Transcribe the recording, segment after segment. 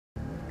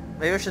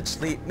Maybe I should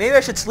sleep. Maybe I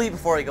should sleep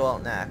before I go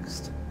out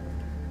next.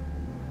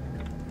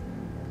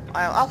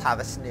 I'll have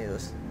a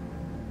snooze.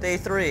 Day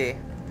 3.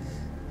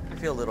 I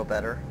feel a little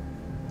better.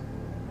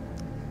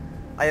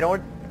 I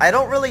don't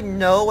really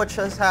know what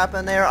just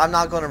happened there. I'm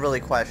not going to really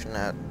question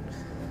it.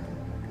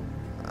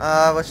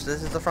 This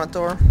is the front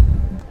door?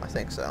 I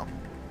think so.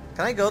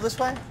 Can I go this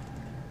way?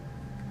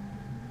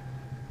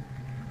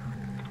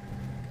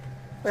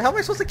 Wait, how am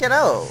I supposed to get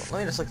out? Let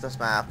me just look at this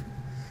map.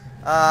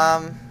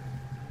 How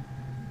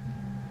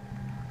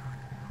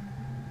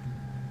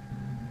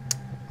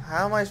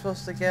am I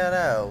supposed to get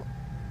out?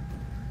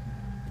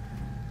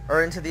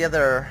 Or into the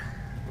other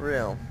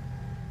room?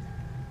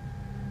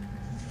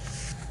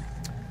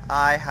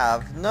 I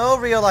have no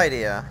real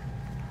idea.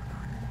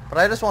 But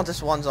I just want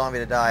this one zombie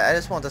to die. I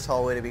just want this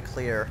hallway to be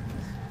clear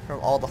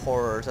from all the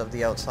horrors of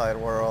the outside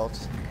world.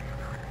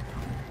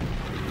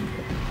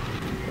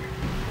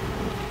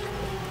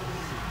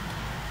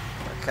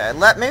 Okay,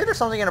 maybe there's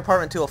something in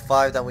apartment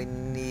 205 that we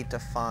need to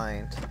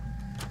find.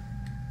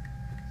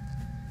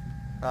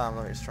 Let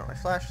me just turn my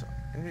flash.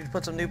 I need to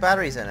put some new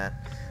batteries in it.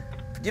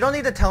 You don't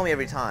need to tell me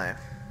every time.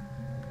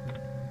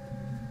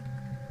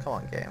 Come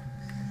on, game.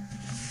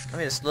 Let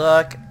me just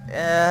look.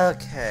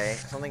 Okay,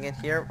 something in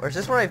here. Or is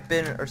this where I've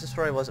been, or is this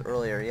where I was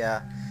earlier?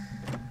 Yeah.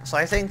 So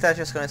I think that's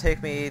just going to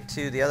take me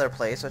to the other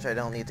place, which I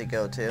don't need to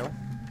go to.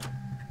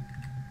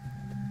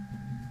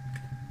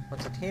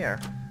 What's in here?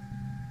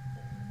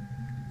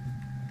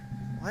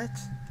 What?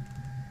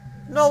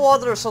 No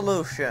other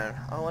solution.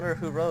 I wonder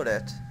who wrote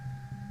it.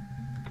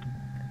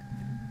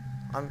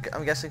 I'm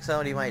guessing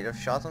somebody might have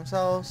shot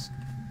themselves.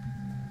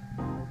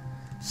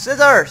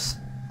 Scissors!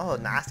 Oh,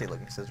 nasty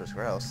looking scissors.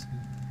 Gross.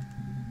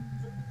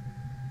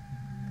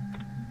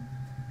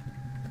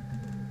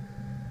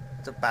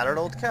 It's a battered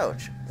old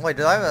couch. Wait,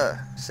 do I have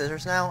a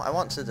scissors now? I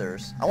want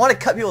scissors. I want to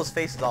cut people's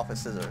faces off with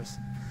scissors.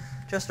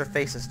 Just their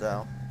faces,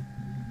 though.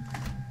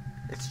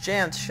 It's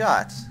jammed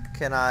shut.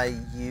 Can I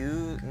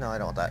use... No, I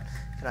don't want that.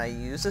 Can I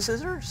use the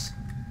scissors?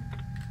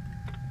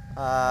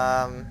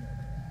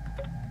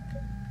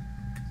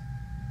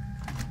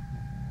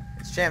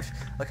 It's jammed...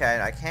 Okay,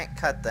 I can't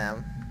cut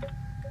them.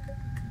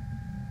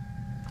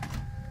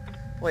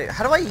 Wait,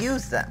 how do I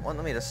use that? Well,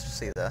 let me just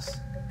see this.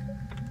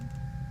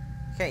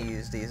 Can't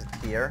use these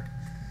here.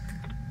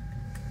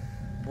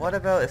 What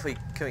about if we...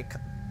 Can we...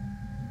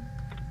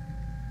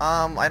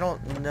 I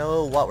don't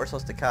know what we're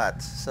supposed to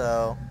cut,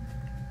 so...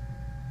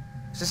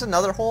 Is this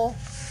another hole?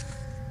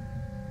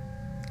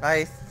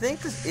 I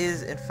think this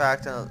is, in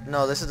fact,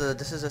 no. This is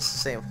just the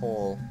same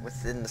hole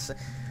within the.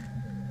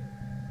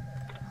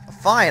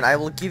 Fine, I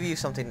will give you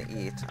something to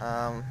eat.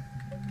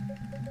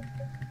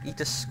 Eat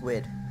a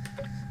squid.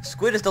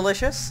 Squid is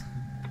delicious.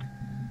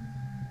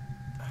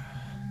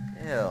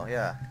 Ew,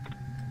 yeah.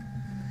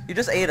 You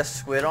just ate a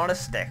squid on a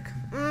stick.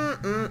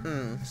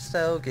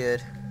 So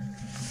good.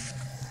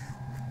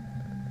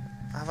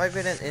 Have I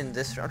been in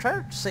this room? I'm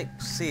trying to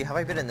see. Have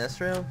I been in this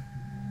room?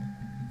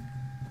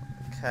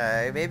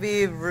 Okay,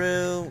 maybe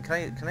room...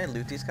 Can I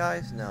loot these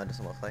guys? No, it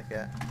doesn't look like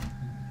it.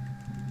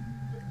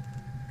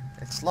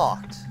 It's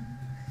locked.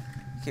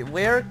 Okay,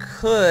 where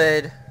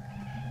could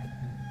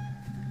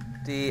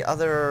the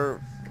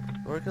other...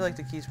 Where could, like,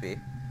 the keys be?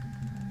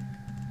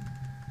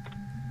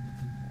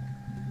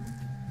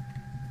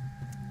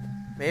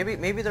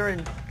 Maybe they're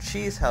in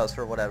Cheese House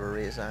for whatever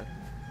reason.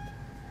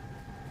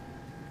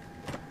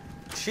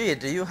 Gee,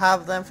 do you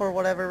have them for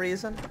whatever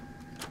reason?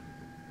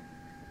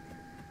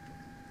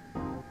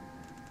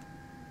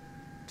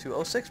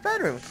 206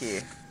 bedroom key.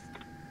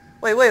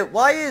 Wait,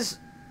 why is...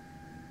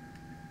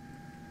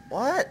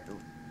 What?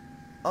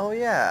 Oh,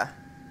 yeah.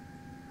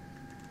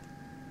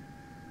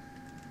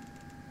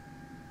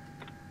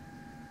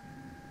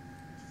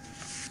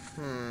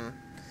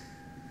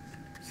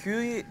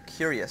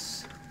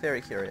 Curious.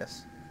 Very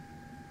curious.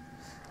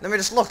 Let me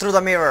just look through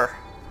the mirror.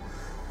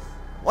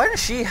 Why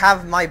does she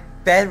have my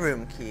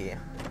bedroom key?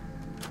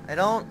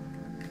 I'm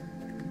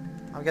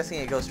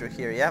guessing it goes through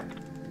here, yep.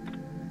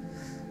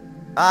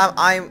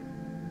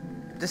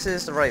 This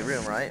is the right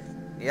room, right?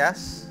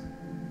 Yes?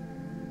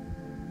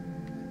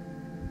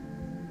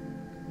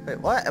 Wait,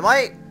 what? Am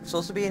I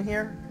supposed to be in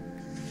here?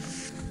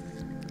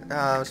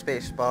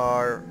 Space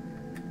bar.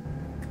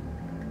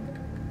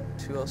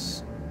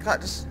 206. God,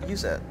 just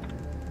use it.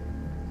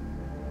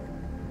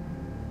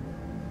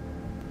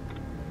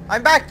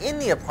 I'm back in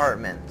the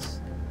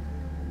apartment.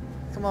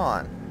 Come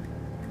on.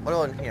 What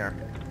about in here?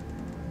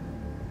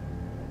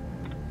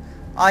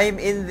 I'm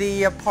in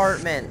the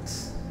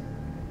apartment.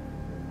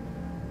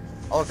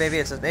 Oh, maybe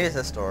it's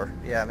this door.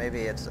 Yeah,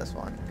 maybe it's this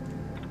one.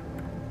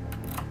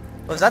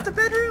 Was that the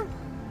bedroom?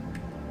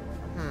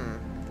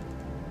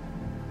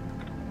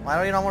 Why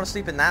do you not want to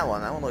sleep in that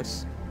one? That one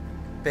looks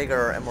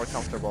bigger and more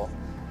comfortable.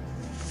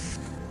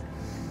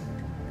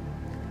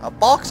 A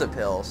box of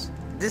pills.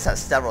 This has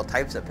several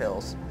types of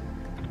pills.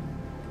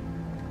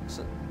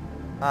 So,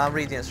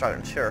 read the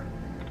instructions, sure.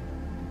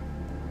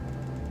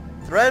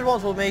 The red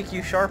ones will make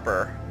you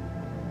sharper.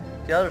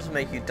 The others will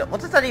make you dull.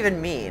 What does that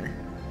even mean?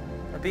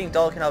 Being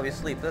dull can help you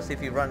sleep. Let's see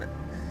if you run it.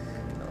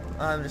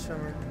 Just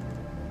remember.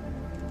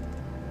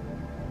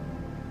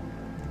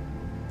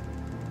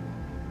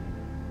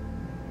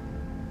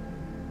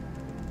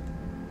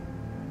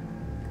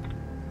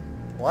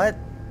 What?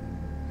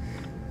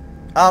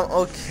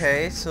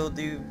 Okay, so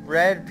the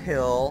red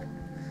pill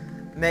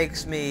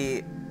makes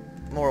me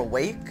more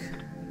awake,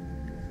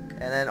 and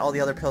then all the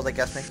other pills, I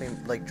guess, make me,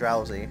 like,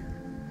 drowsy.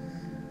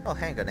 Oh,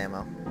 handgun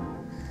ammo.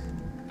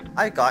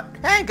 I got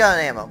handgun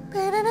ammo!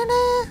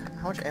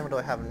 How much ammo do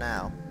I have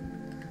now?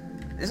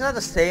 Isn't that the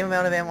same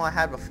amount of ammo I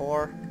had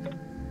before?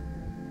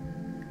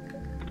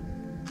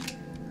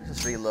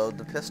 Just reload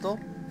the pistol.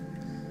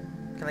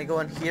 Can I go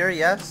in here?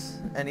 Yes.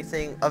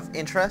 Anything of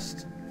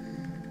interest?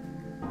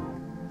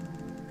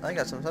 I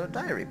got some sort of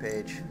diary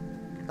page.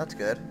 That's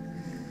good.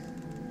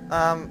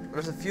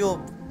 There's a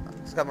fuel.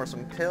 It's got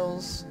some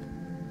pills.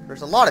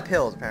 There's a lot of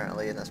pills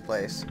apparently in this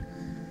place.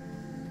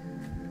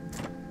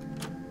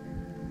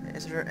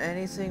 Is there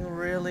anything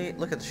really?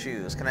 Look at the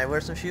shoes. Can I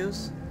wear some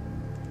shoes?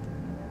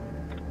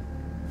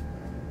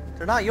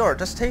 They're not yours.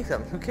 Just take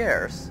them. Who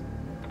cares?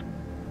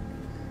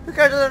 Who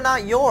cares if they're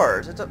not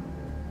yours? It's a...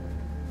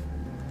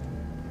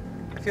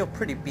 I feel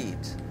pretty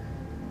beat.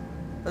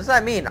 What does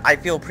that mean? I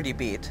feel pretty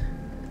beat.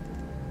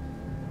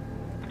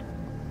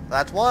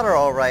 That's water,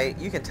 alright.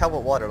 You can tell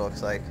what water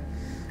looks like.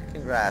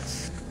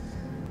 Congrats.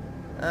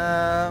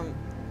 Why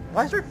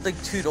is there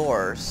like 2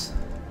 doors?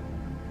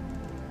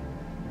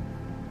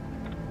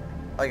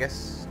 I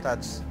guess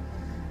that's...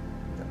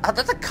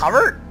 that's a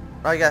cupboard?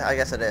 I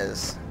guess it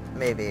is.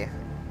 Maybe.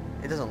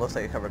 It doesn't look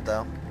like a cupboard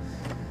though.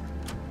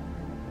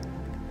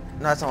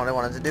 No, that's not what I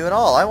wanted to do at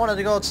all. I wanted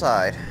to go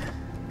outside.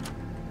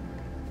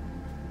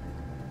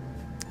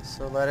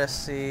 So let us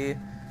see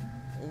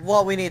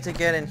what we need to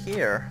get in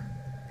here.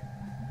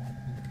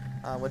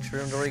 Which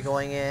room are we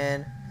going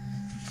in?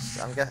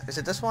 Is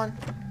it this one?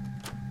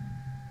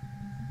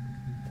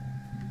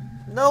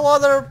 No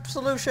other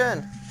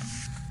solution!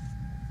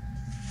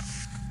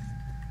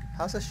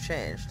 How's this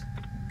changed?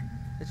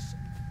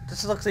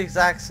 This looks the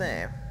exact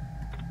same.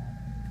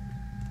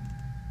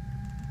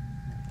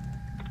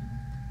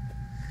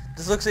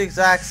 This looks the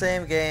exact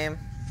same, game.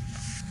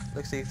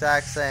 Looks the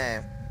exact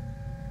same.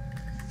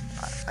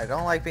 I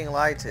don't like being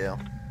lied to.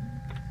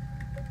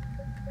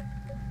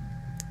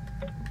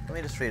 Let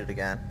me just read it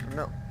again.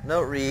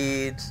 No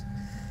reads.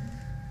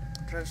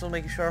 Trends will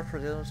make you sharper,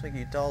 the others make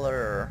you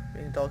duller.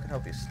 Being dull can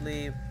help you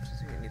sleep.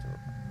 You need to...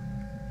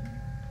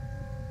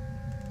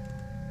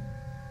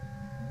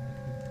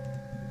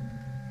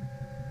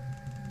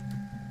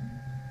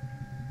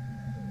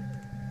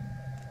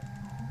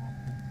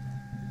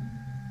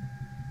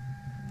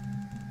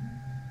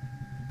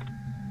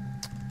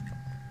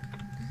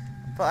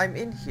 But I'm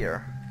in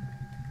here.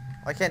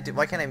 Why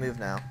can't I move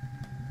now?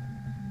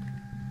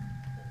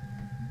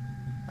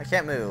 I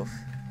can't move.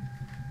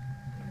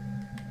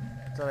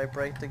 Did I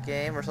break the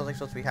game or something's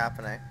supposed to be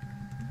happening?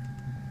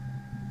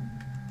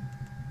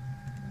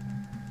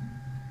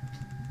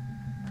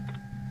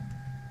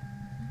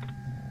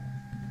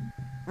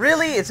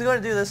 Really? It's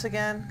going to do this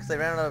again? Because they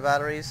ran out of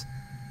batteries?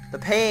 The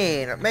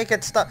pain! Make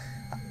it stop!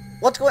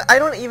 What's going... I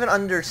don't even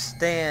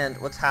understand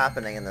what's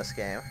happening in this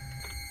game.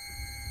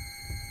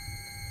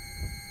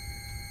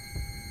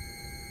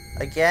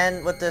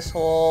 Again with this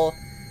whole...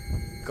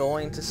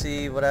 going to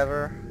see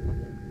whatever.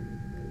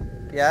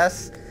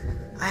 Yes?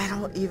 I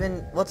don't even...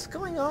 What's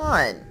going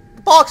on?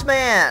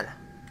 Boxman!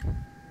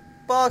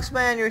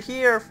 Boxman, you're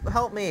here!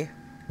 Help me!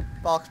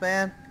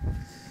 Boxman?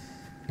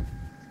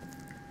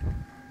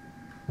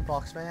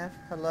 Boxman?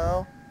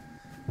 Hello?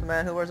 The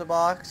man who wears a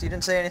box? You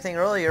didn't say anything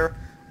earlier.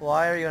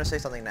 Why are you going to say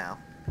something now?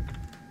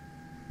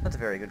 That's a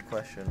very good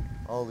question.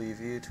 I'll leave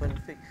you twin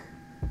feet.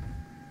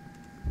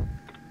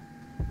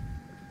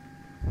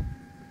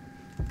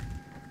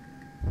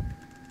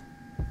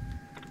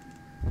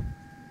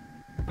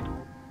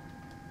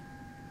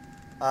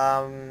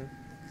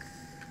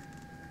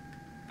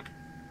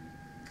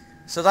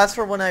 So that's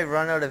for when I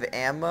run out of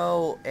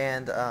ammo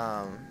and,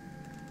 I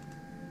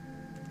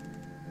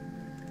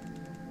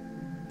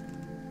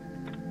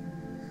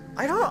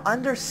don't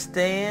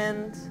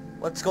understand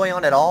what's going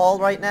on at all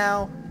right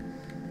now,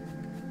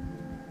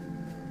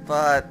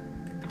 but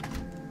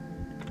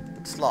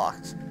it's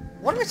locked.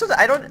 What am I supposed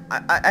to,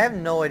 I have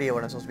no idea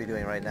what I'm supposed to be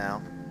doing right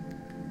now.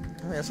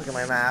 Let me just look at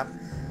my map.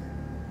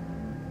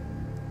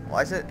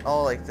 Why is it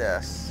all like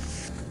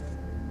this?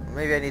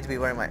 Maybe I need to be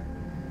wearing my...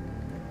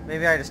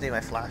 Maybe I just need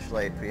my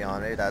flashlight to be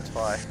on. Maybe that's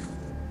why.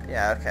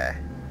 Yeah, okay.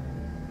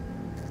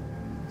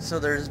 So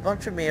there's a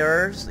bunch of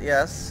mirrors,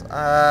 yes.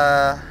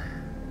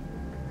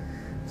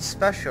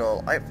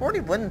 Special. I already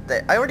went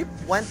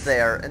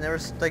there, and there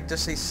was, like,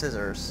 just these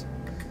scissors.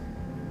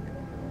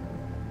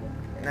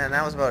 And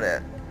that was about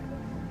it.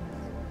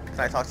 Can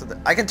I talk to the...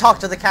 I can talk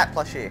to the cat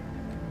plushie!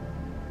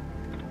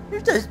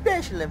 You're so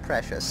special and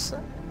precious.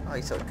 Oh,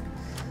 he's so...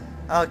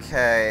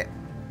 Okay.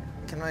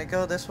 Can I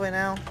go this way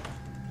now?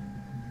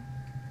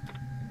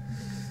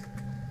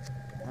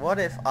 What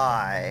if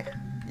I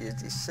use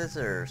these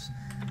scissors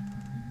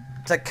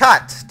to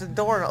cut the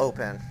door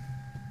open?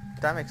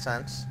 That makes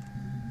sense.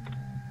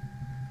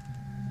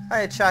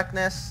 Hi,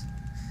 Chuckness.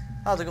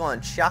 How's it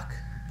going, Chuck?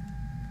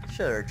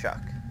 Sure,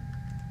 Chuck.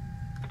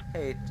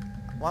 Hey,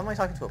 why am I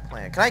talking to a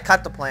plant? Can I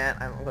cut the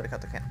plant? I'm going to cut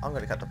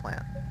the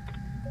plant.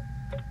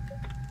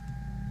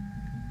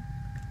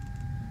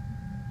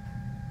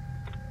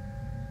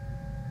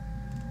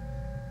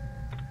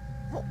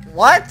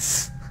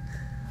 What?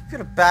 I'm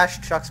gonna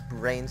bash Chuck's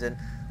brains in.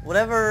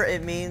 Whatever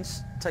it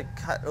means to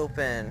cut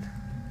open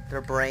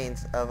their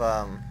brains of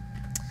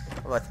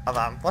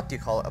what do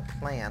you call it? A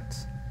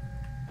plant.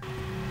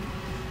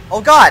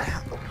 Oh God!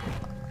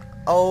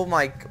 Oh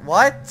my,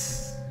 what?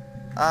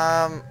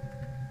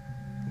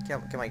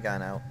 Get my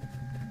gun out.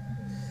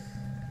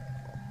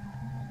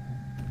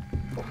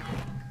 Oh.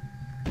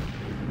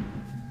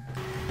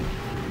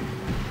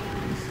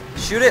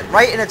 Shoot it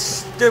right in its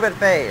stupid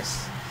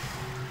face.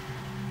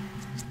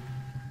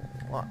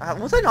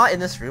 Was I not in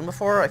this room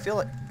before? I feel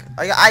like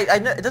I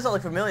know it doesn't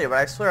look familiar, but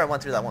I swear I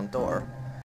went through that one door.